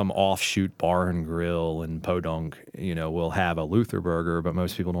know, some offshoot bar and grill in Podunk, you know, will have a Luther Burger, but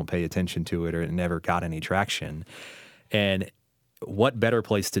most people don't pay attention to it or it never got any traction. And what better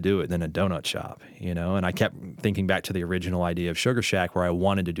place to do it than a donut shop, you know? And I kept thinking back to the original idea of Sugar Shack where I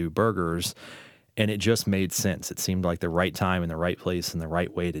wanted to do burgers, and it just made sense. It seemed like the right time and the right place and the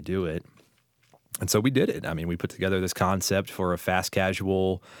right way to do it. And so we did it. I mean, we put together this concept for a fast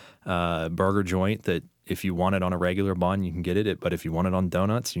casual burger joint that if you want it on a regular bun, you can get it. But if you want it on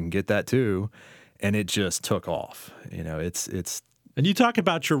donuts, you can get that too. And it just took off. You know, it's. And you talk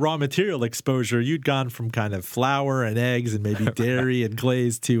about your raw material exposure. You'd gone from kind of flour and eggs and maybe dairy and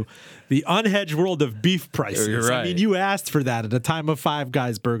glaze to the unhedged world of beef prices. You're right. I mean, you asked for that at a time of Five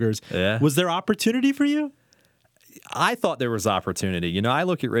Guys burgers. Yeah. Was there opportunity for you? I thought there was opportunity. You know, I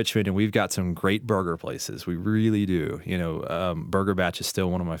look at Richmond and we've got some great burger places. We really do. You know, Burger Batch is still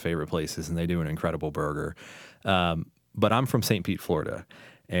one of my favorite places, and they do an incredible burger. But I'm from St. Pete, Florida.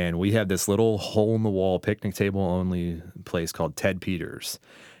 And we have this little hole-in-the-wall picnic table-only place called Ted Peters.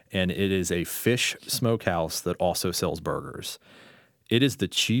 And it is a fish smokehouse that also sells burgers. It is the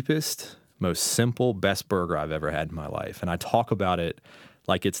cheapest, most simple, best burger I've ever had in my life. And I talk about it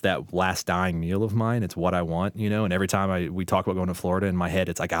like it's that last dying meal of mine. It's what I want, you know? And every time we talk about going to Florida, in my head,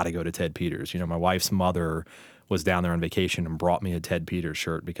 it's I got to go to Ted Peters. You know, my wife's mother was down there on vacation and brought me a Ted Peters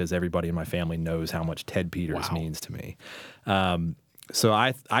shirt because everybody in my family knows how much Ted Peters means to me. So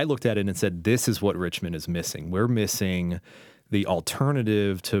I looked at it and said, this is what Richmond is missing. We're missing the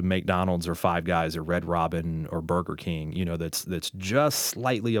alternative to McDonald's or Five Guys or Red Robin or Burger King, you know, that's just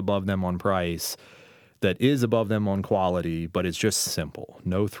slightly above them on price, that is above them on quality, but it's just simple,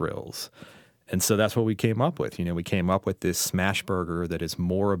 no thrills. And so that's what we came up with. You know, we came up with this smash burger that is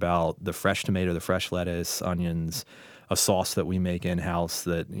more about the fresh tomato, the fresh lettuce, onions, a sauce that we make in-house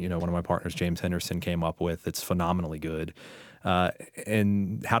that, you know, one of my partners, James Henderson, came up with. It's phenomenally good.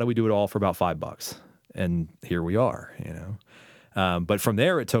 And how do we do it all for about $5? And here we are, you know. But from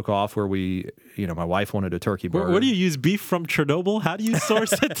there, it took off where we, you know, my wife wanted a turkey burger. What do you use, beef from Chernobyl? How do you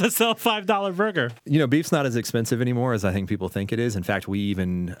source it to sell a $5 burger? You know, beef's not as expensive anymore as I think people think it is. In fact, we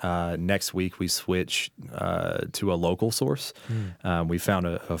even, next week, we switch to a local source. We found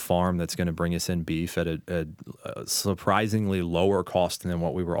a farm that's going to bring us in beef at a surprisingly lower cost than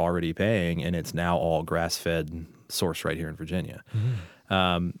what we were already paying, and it's now all grass-fed sourced right here in Virginia.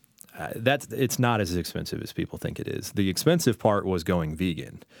 It's not as expensive as people think it is. The expensive part was going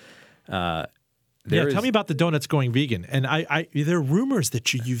vegan. Tell me about the donuts going vegan. And there are rumors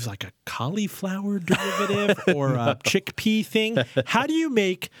that you use like a cauliflower derivative or a chickpea thing. How do you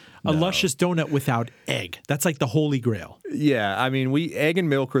make a luscious donut without egg? That's like the holy grail. Yeah, I mean, egg and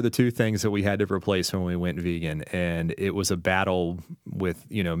milk are the two things that we had to replace when we went vegan, and it was a battle with,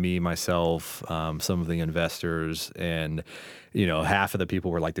 you know, me, myself, some of the investors, and, you know, half of the people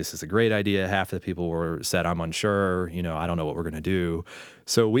were like, this is a great idea. Half of the people said, I'm unsure, you know, I don't know what we're going to do.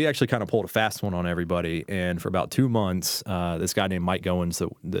 So we actually kind of pulled a fast one on everybody, and for about 2 months, this guy named Mike Goins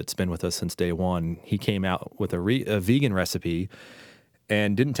that's been with us since day one, he came out with a vegan recipe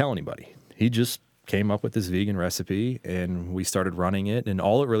and didn't tell anybody. He just came up with this vegan recipe, and we started running it, and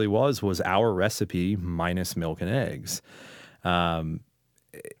all it really was our recipe minus milk and eggs.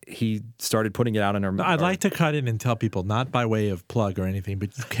 He started putting it out in our... I'd like to cut in and tell people, not by way of plug or anything,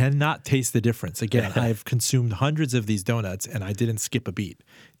 but you cannot taste the difference. Again, I've consumed hundreds of these donuts, and I didn't skip a beat.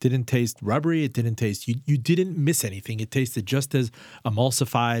 It didn't taste rubbery. It didn't taste... You didn't miss anything. It tasted just as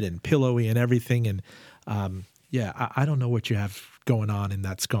emulsified and pillowy and everything, and... Yeah, I don't know what you have going on in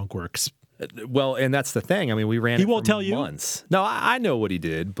that Skunk Works. Well, and that's the thing. I mean, we ran He it won't for tell you? months. No, I know what he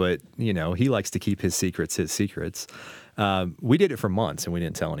did, but, you know, he likes to keep his secrets. We did it for months and we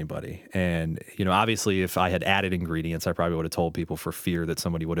didn't tell anybody. And, you know, obviously if I had added ingredients, I probably would have told people for fear that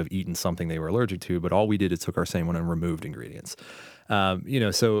somebody would have eaten something they were allergic to. But all we did is took our same one and removed ingredients. You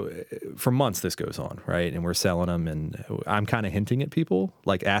know, so for months this goes on, right? And we're selling them, and I'm kind of hinting at people,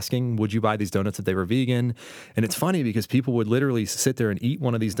 like asking, would you buy these donuts if they were vegan? And it's funny because people would literally sit there and eat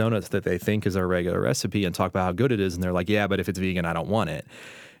one of these donuts that they think is our regular recipe and talk about how good it is. And they're like, yeah, but if it's vegan, I don't want it.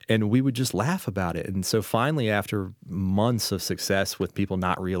 And we would just laugh about it. And so finally, after months of success with people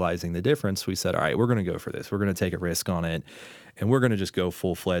not realizing the difference, we said, all right, we're going to go for this. We're going to take a risk on it. And we're going to just go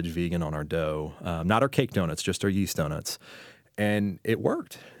full-fledged vegan on our dough. Not our cake donuts, just our yeast donuts. And it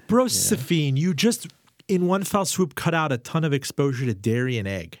worked. Brosifene, you just, in one fell swoop, cut out a ton of exposure to dairy and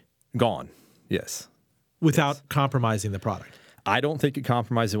egg. Gone. Yes. Without compromising the product. I don't think it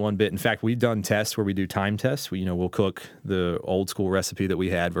compromises one bit. In fact, we've done tests where we do time tests. We'll cook the old school recipe that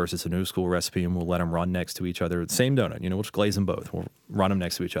we had versus a new school recipe, and we'll let them run next to each other. Same donut, we'll just glaze them both. We'll run them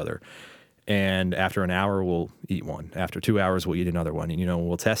next to each other. And after an hour, we'll eat one. After 2 hours, we'll eat another one. And,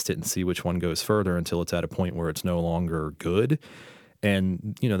 we'll test it and see which one goes further until it's at a point where it's no longer good.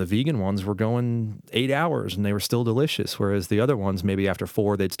 And, the vegan ones were going 8 hours and they were still delicious. Whereas the other ones, maybe after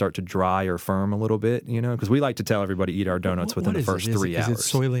 4, they'd start to dry or firm a little bit, because we like to tell everybody eat our donuts within the first 3 hours.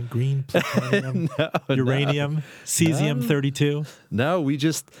 Is it Soylent Green, plutonium, uranium, cesium-32? No,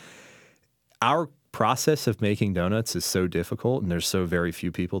 our process of making donuts is so difficult, and there's so very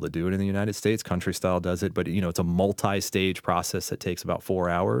few people that do it in the United States. Country Style does it, but it's a multi-stage process that takes about 4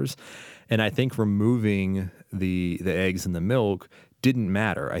 hours. And I think removing the eggs and the milk didn't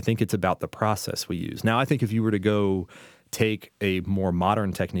matter. I think it's about the process we use. Now, I think if you were to go take a more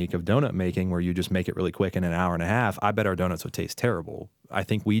modern technique of donut making where you just make it really quick in an hour and a half, I bet our donuts would taste terrible. I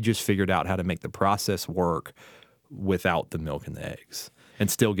think we just figured out how to make the process work without the milk and the eggs and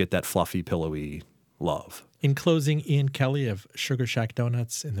still get that fluffy, pillowy love. In closing, Ian Kelly of Sugar Shack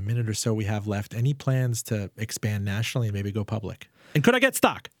Donuts, in the minute or so we have left, any plans to expand nationally and maybe go public? And could I get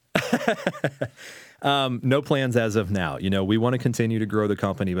stock? No plans as of now. We want to continue to grow the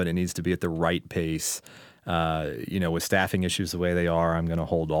company, but it needs to be at the right pace. With staffing issues the way they are, I'm going to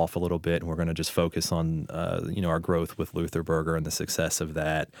hold off a little bit, and we're going to just focus on, our growth with Luther Burger and the success of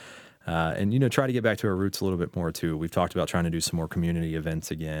that. And try to get back to our roots a little bit more too. We've talked about trying to do some more community events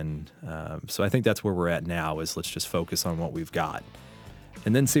again. So I think that's where we're at now, is let's just focus on what we've got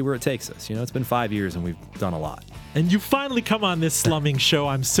and then see where it takes us. It's been 5 years and we've done a lot. And you finally come on this slumming show.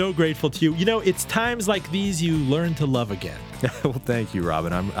 I'm so grateful to you. It's times like these you learn to love again. Well, thank you,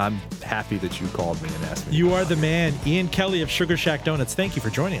 Robin. I'm happy that you called me and asked me. You are the man. Ian Kelly of Sugar Shack Donuts, thank you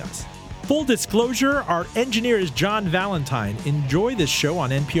for joining us. Full disclosure, our engineer is John Valentine. Enjoy this show on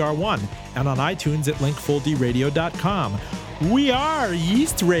NPR One and on iTunes at linkfulldradio.com. We are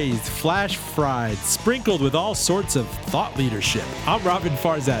yeast-raised, flash-fried, sprinkled with all sorts of thought leadership. I'm Robin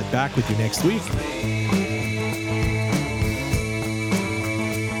Farzad, back with you next week.